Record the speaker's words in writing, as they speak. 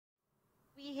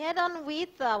we head on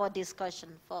with our discussion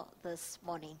for this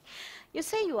morning. You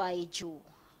say you are a Jew.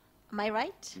 Am I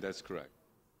right? That's correct.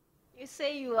 You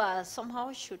say you are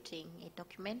somehow shooting a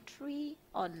documentary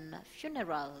on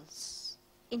funerals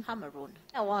in Cameroon.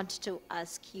 I want to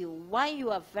ask you why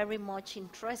you are very much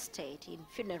interested in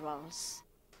funerals.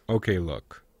 Okay,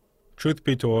 look. Truth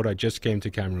be told, I just came to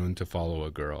Cameroon to follow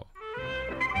a girl.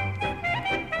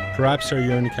 Perhaps our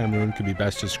year in Cameroon could be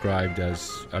best described as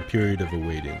a period of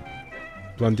awaiting.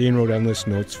 Blondine wrote endless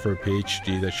notes for a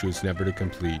PhD that she was never to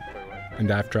complete,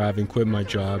 and after having quit my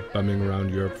job, bumming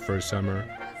around Europe for a summer,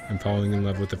 and falling in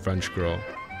love with a French girl,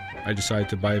 I decided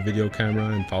to buy a video camera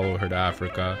and follow her to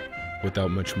Africa without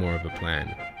much more of a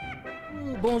plan.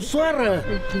 Bonsoir.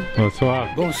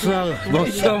 Bonsoir. Bonsoir.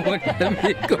 Bonsoir mon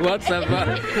ami, comment ça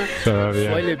va? Ça va bien.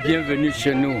 Soyez les bienvenus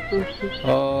chez nous.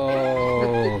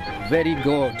 Oh, very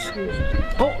good.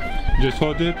 Oh. Just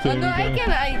hold it. No,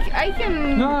 I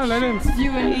can. No, let him.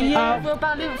 Vous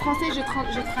parlez français, je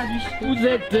traduis. Vous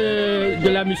êtes de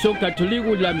la mission catholique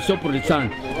ou de la mission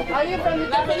protestante? Are you from the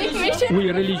Catholic mission?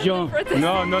 Oui, religion.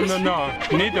 No.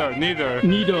 Neither.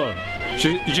 Neither.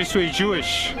 Je suis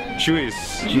Jewish.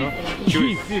 Jewish. No?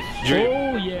 Juif. Jewish.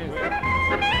 Oh, yes.